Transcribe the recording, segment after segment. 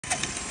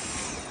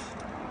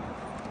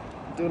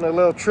Doing a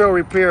little trail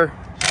repair.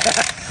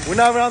 We're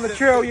not even on the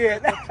trail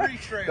yet. The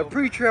pre-trail. The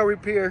pre-trail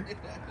repair.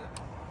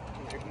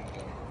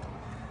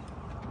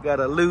 Got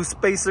a loose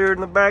spacer in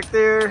the back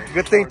there.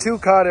 Good thing two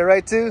caught it,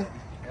 right two?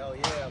 Hell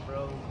yeah,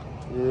 bro.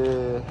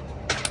 Yeah.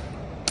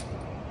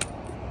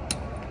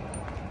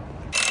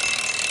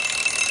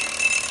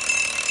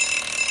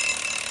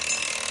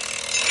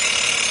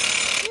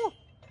 Woo.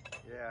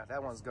 Yeah,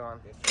 that one's gone.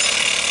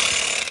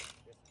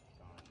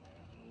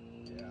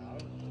 Yeah.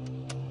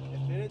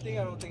 If anything,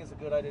 I don't think it's a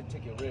good idea to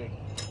take your rig.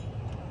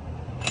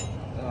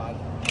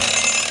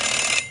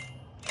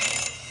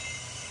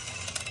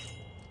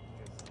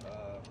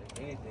 If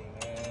anything,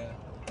 man,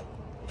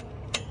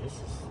 this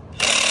is.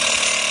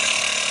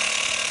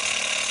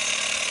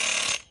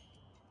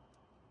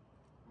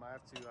 Might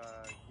have to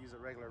use a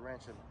regular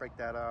wrench and break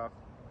that off.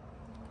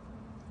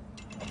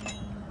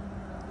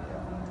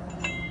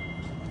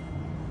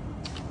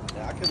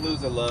 Yeah, I could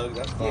lose a lug.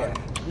 That's fine.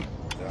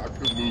 Yeah, I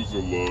could lose a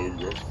lug.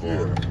 That's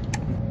fine.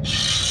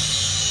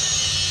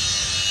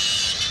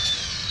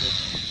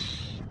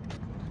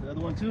 The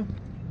other one too?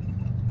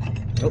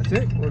 Nope.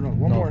 That's it? Or no?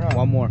 One more, huh?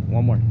 One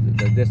more.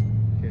 This.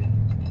 Okay.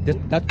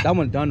 That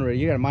one's done already.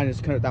 You gotta mind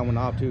just cut that one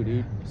off too,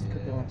 dude. Just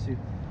cut that one too.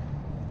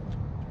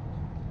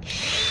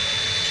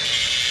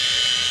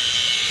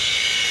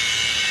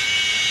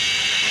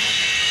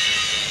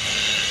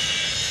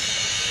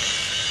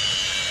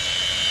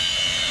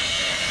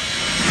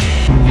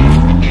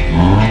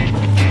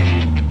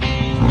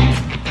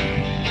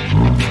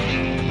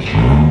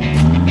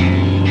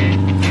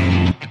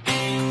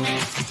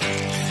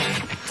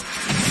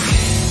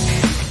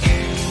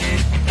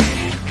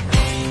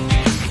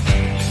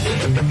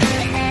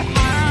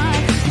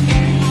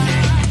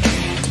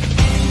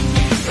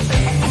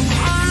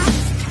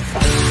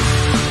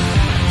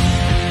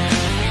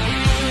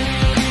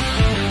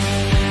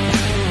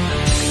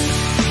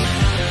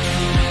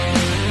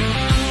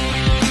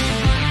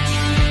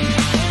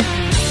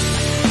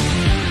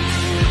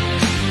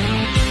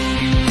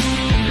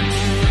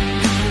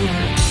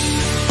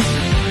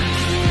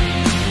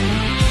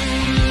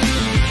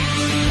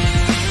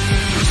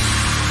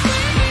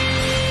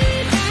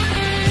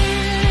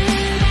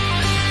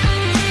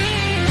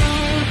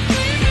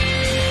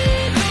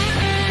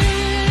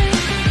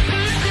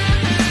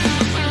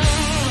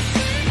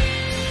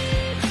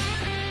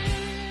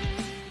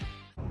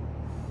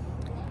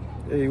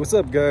 Hey, what's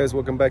up guys?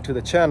 Welcome back to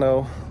the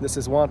channel. This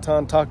is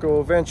Wonton Taco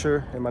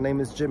Adventure and my name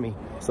is Jimmy.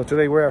 So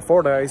today we're at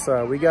Fordyce.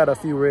 We got a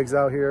few rigs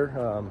out here.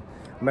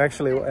 I'm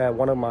actually at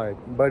one of my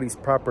buddy's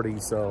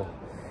properties, so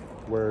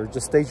we're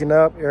just staging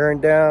up,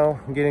 airing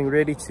down, getting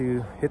ready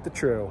to hit the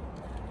trail.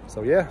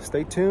 So yeah,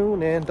 stay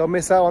tuned and don't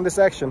miss out on this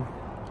action.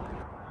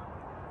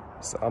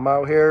 So I'm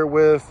out here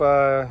with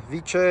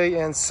Viche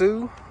and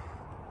Sue.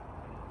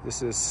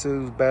 This is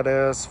Sue's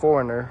badass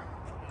foreigner,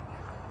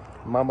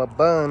 Mama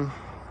Bun.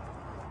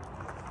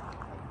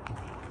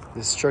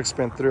 This truck's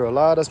been through a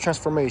lot of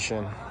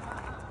transformation.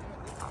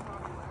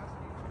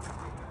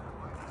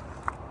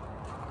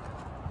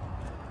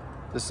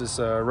 This is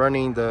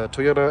running the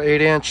Toyota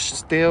 8-inch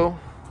steel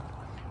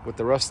with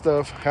the rough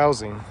stuff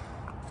housing.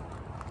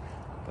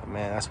 But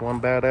man, that's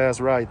one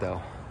badass ride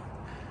though.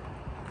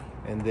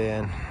 And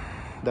then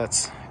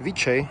that's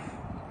Viche.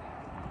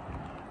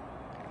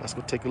 Let's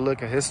go take a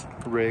look at his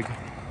rig.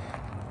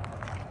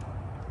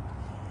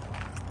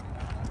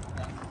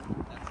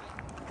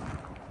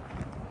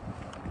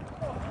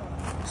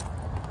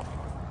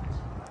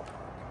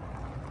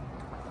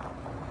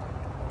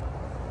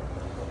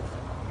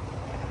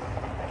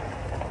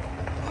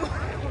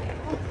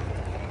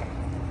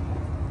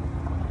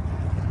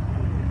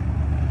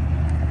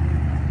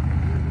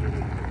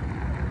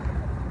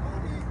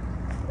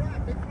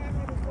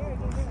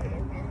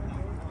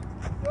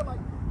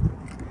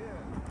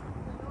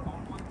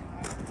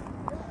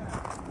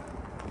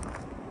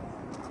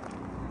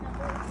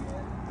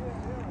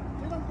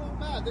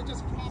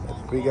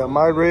 We got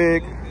my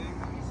rig.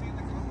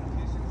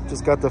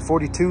 Just got the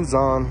 42s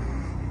on.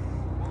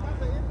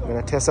 I'm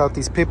gonna test out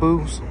these pit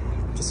boos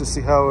just to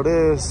see how it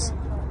is.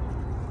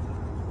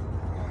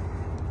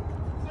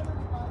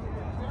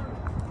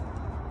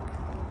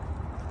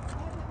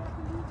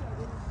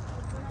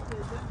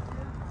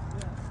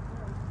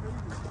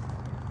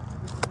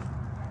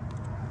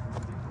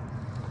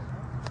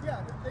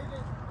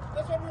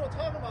 That's what we were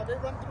talking about. They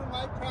run through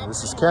my property.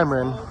 This is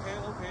Cameron. I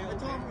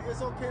told him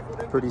it's okay for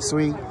them. Pretty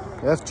sweet.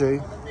 FJ.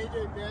 On a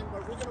major event,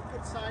 but we're gonna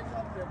put signs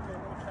up there for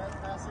no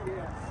trespassing.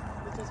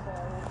 Yeah. It's just for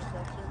our own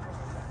protection.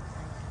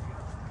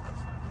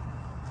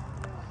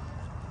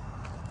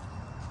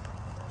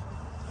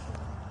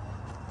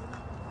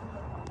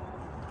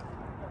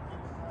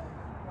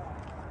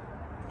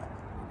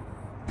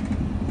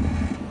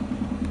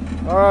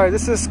 All right,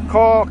 this is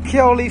called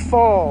Kelly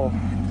Fall.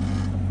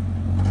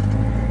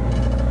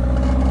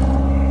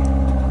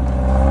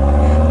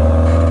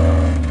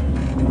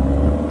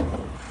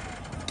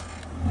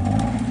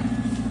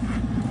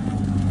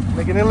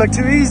 Making it look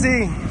too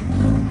easy.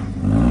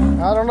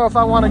 I don't know if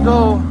I want to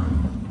go.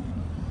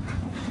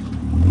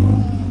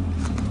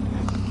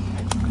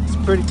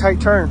 pretty tight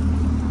turn.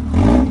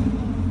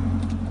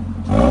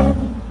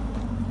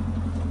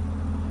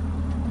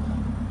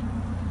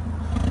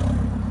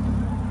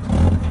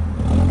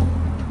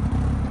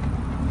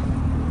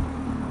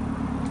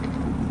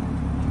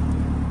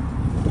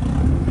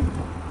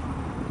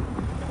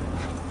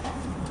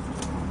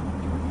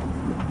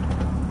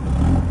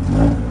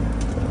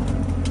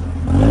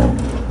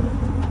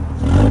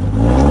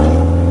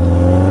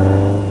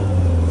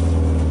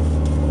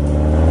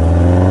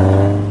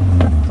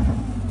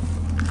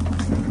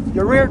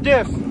 Your rear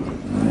diff. I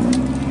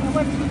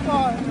went too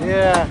far.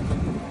 Yeah.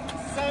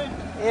 Same.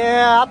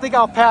 Yeah, I think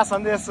I'll pass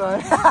on this one.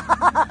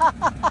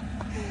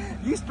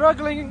 You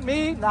struggling,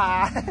 me?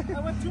 Nah.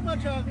 I went too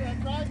much of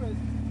drivers.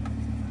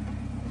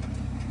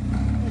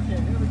 Okay,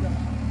 here we go.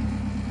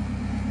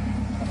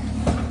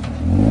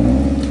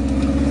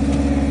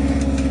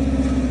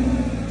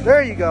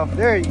 There you go.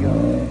 There you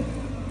go.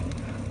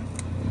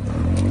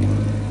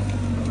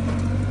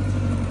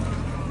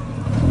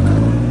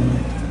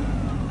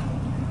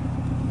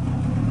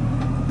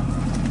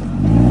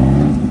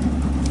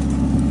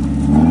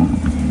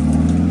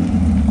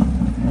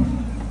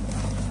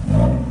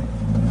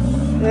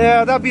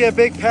 Yeah, that'd be a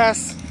big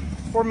pass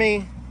for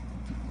me.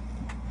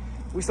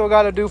 We still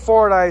got to do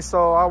Fordyce,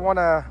 so I want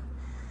to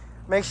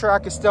make sure I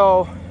can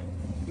still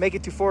make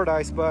it to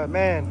Fordyce. But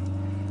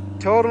man,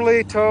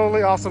 totally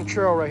awesome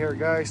trail right here,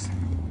 guys.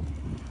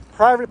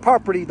 Private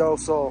property though,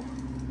 so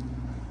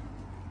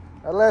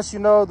unless you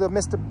know the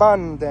Mr.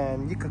 Bun,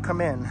 then you could come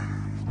in.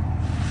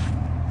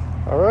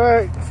 All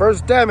right,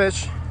 first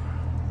damage.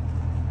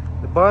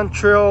 The Bun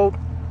Trail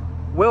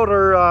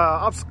Welder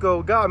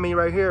obstacle got me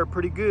right here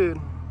pretty good.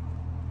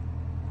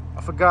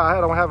 I forgot I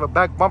don't have a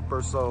back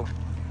bumper, so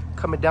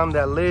coming down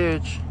that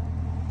ledge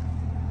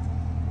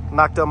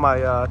knocked up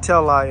my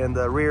tail light in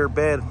the rear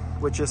bed,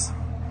 which is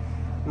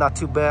not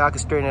too bad. I can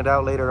straighten it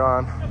out later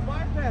on. The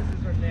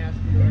bypasses are nasty,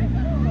 right?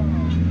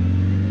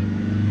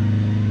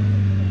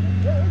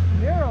 Yeah,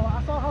 it's narrow.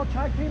 I saw how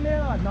Chai came in.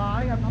 Like, nah,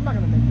 I'm not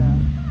gonna make that.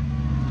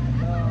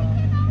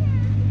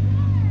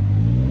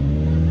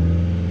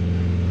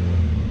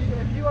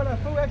 If you want a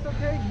full exo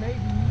cage, maybe.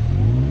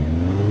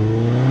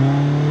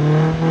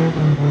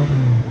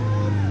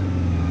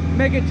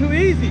 Make it too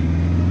easy.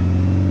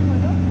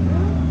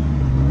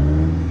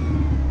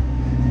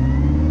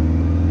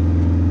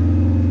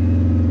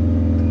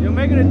 You're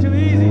making it too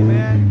easy,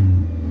 man.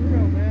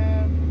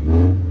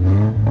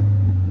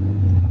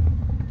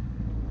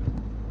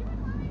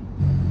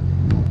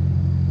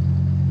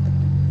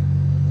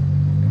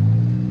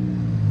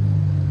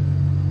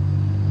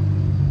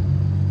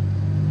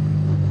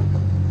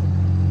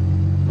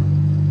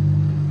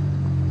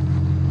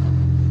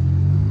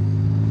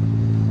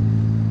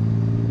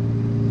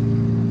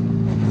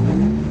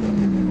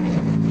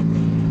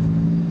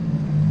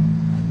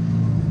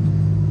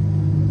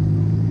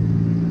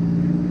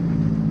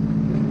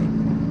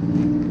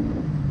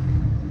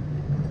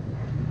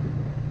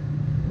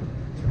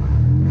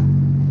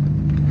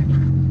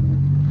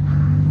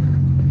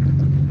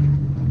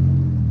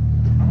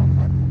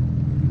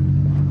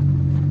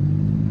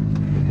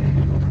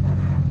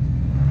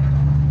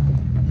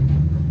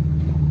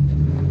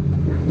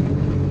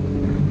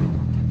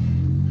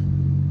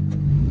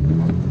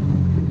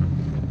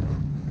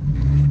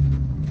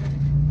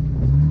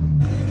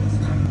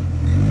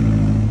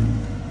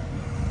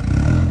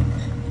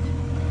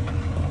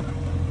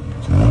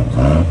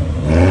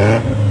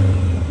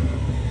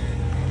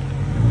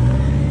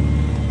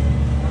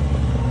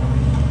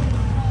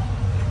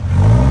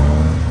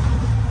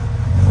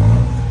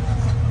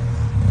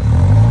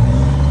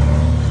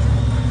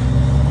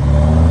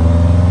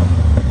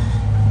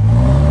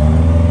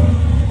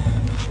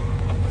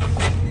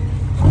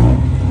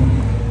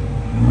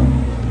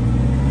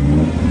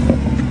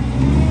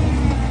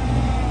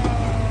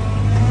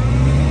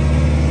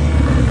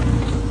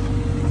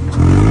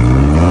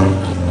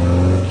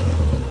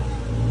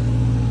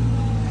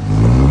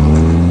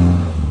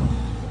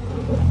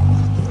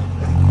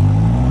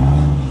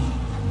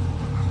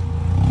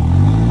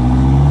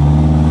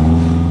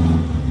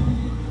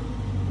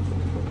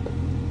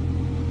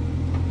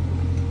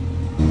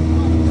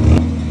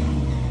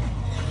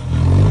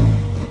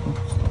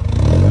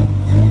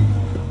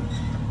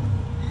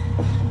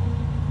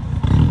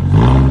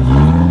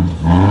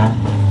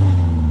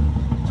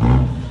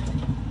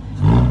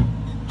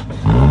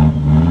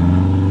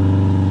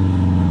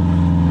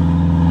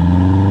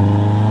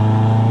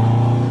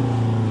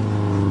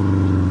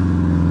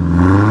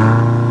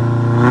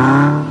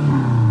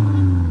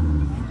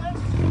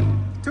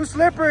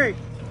 Slippery.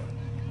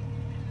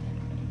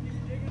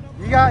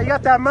 You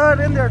got that mud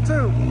in there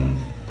too.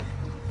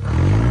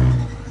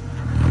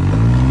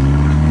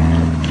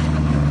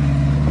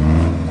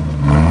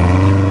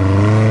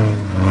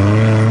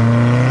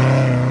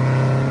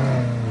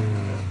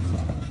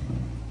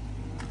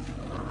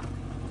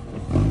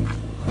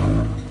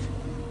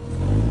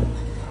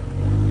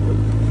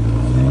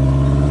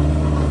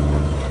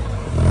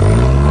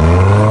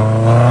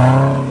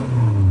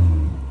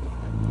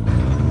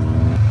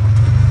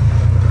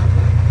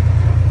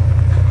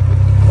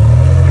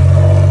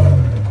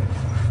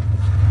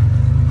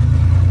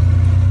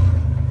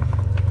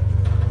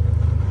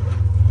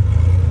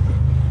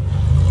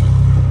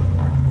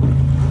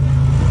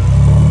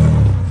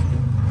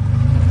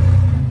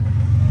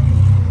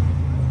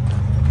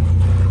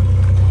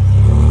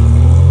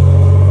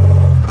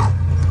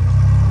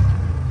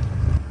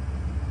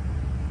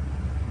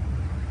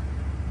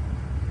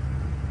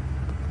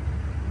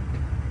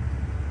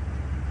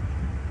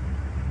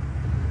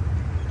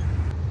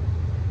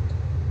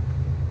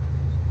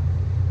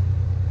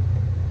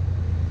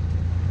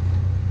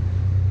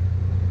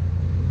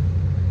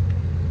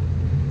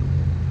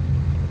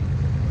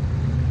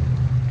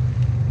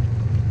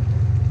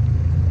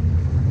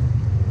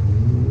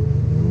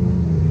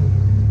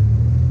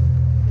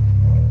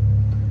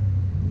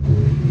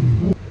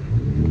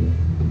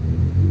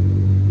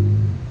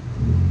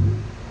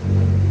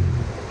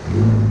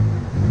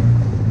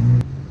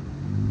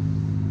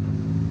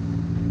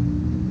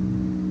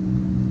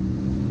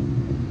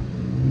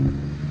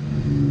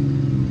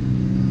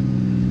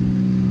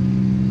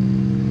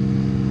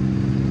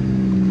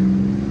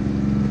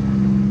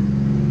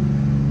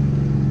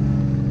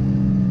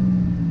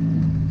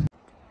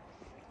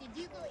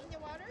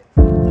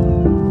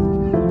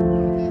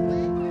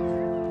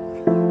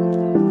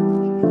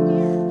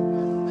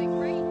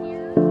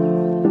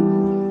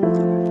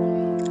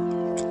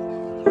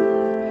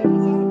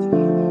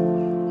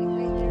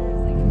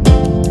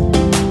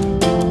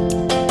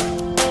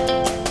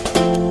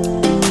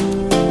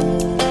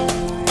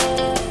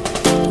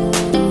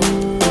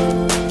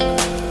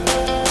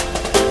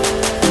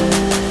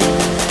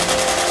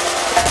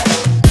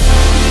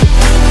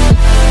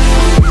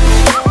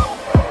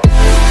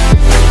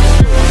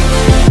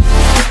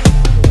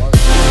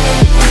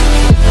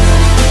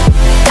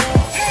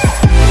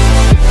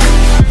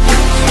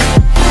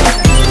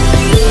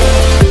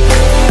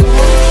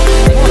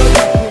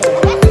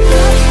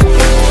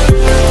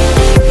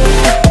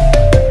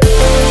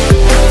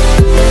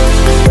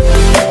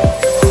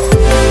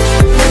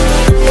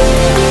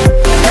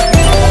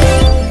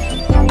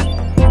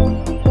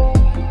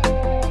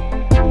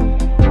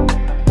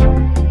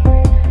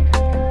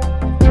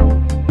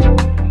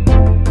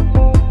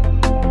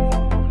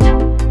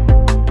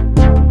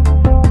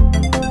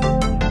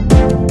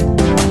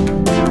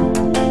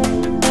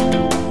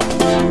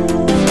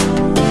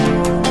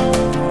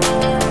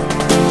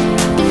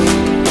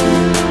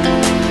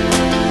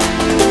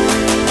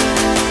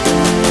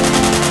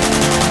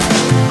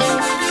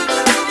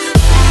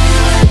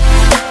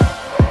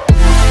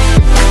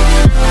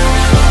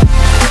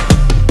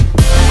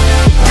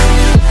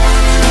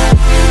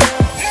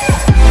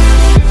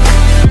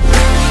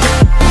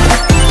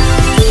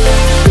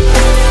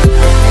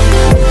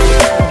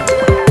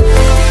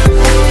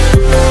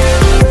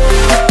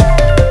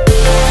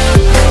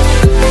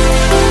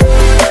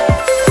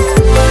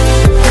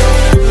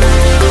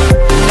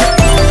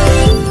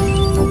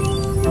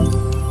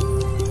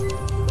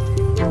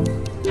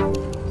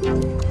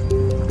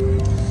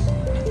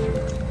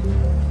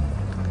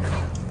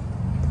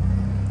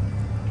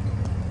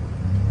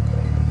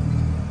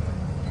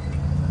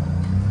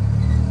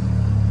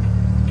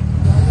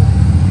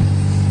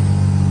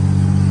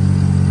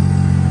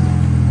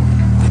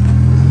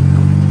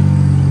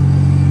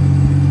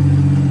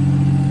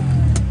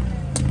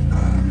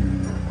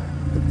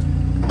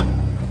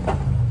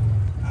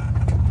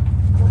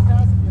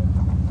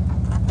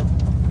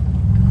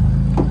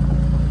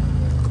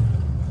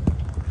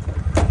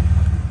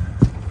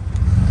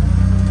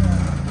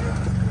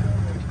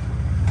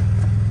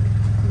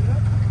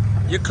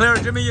 You're clear,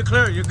 Jimmy. You're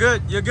clear. You're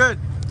good. You're good.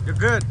 You're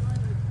good.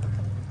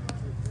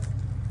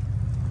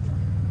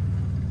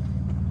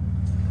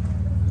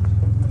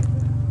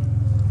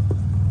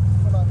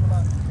 Hold on.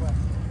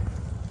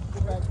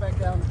 Get back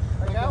down.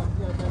 Back out?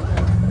 Yeah, back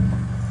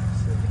down.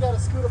 You gotta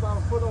scoot about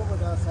a foot over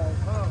that side.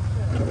 Oh,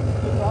 shit.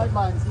 The drive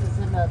mine is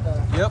in that.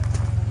 Yep.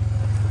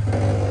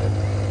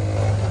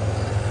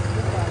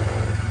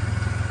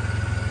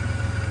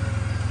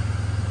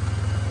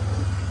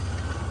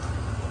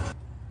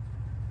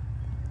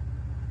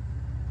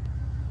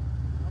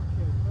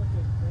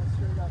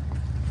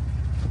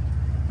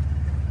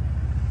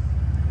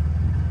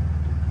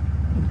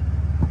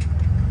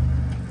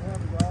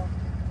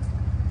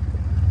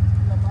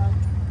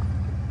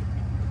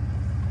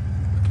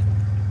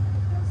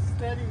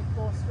 Steady,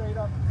 go straight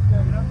up.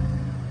 Steady up.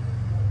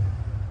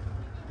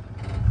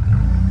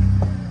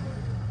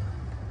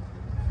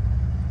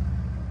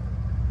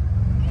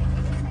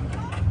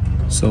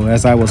 So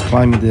as I was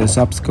climbing this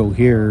obstacle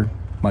here,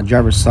 my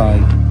driver's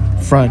side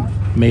front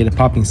made a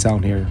popping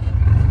sound here.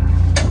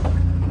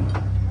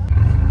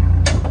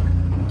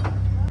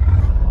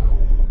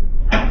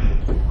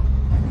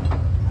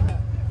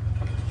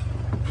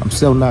 I'm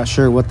still not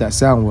sure what that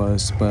sound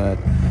was, but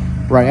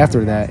right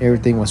after that,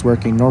 everything was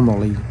working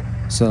normally.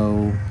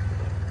 So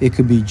it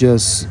could be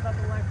just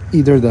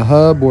either the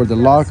hub or the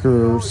lock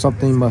or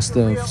something must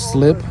have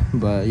slipped.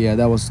 But yeah,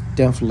 that was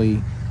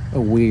definitely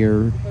a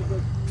weird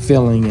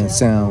feeling and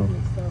sound.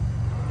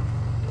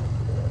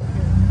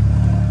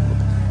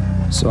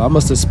 So I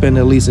must have spent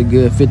at least a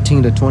good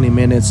 15 to 20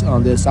 minutes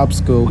on this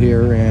obstacle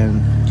here,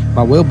 and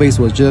my wheelbase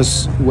was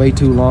just way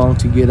too long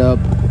to get up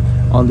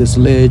on this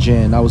ledge,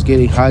 and I was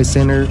getting high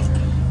center,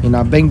 and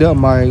I banged up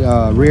my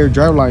rear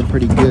driveline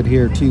pretty good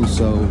here too.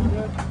 So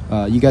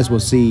you guys will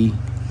see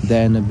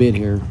that in a bit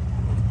here.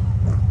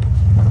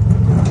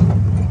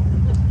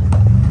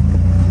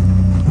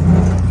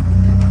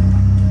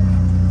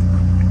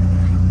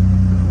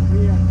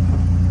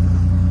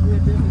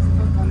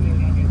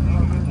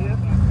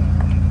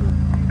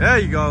 There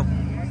you go.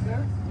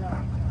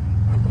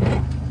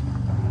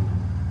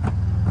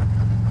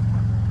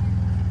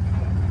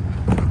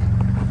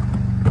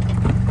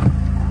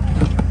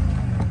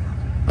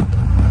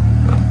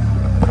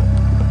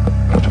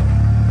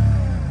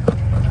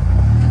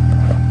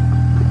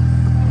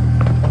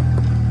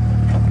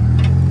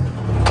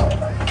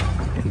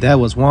 That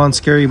was one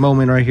scary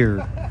moment right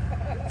here.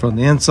 From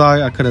the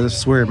inside, I could have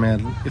swear,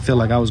 man, it felt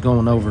like I was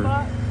going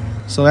over.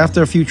 So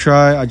after a few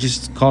try, I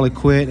just call it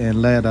quit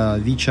and let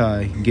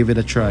Vichai give it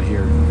a try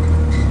here.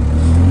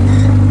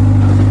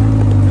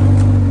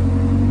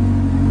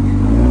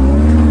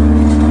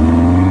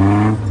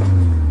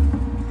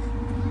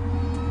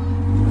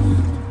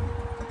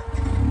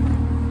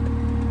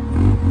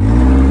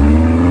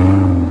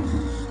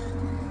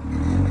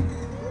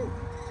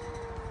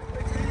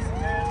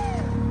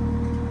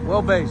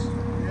 Wheelbase.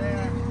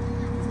 Yeah.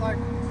 It's like,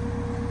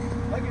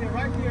 look at it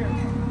right here.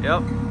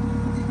 Yep.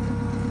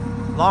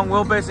 Long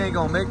wheelbase ain't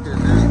gonna make this,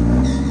 dude.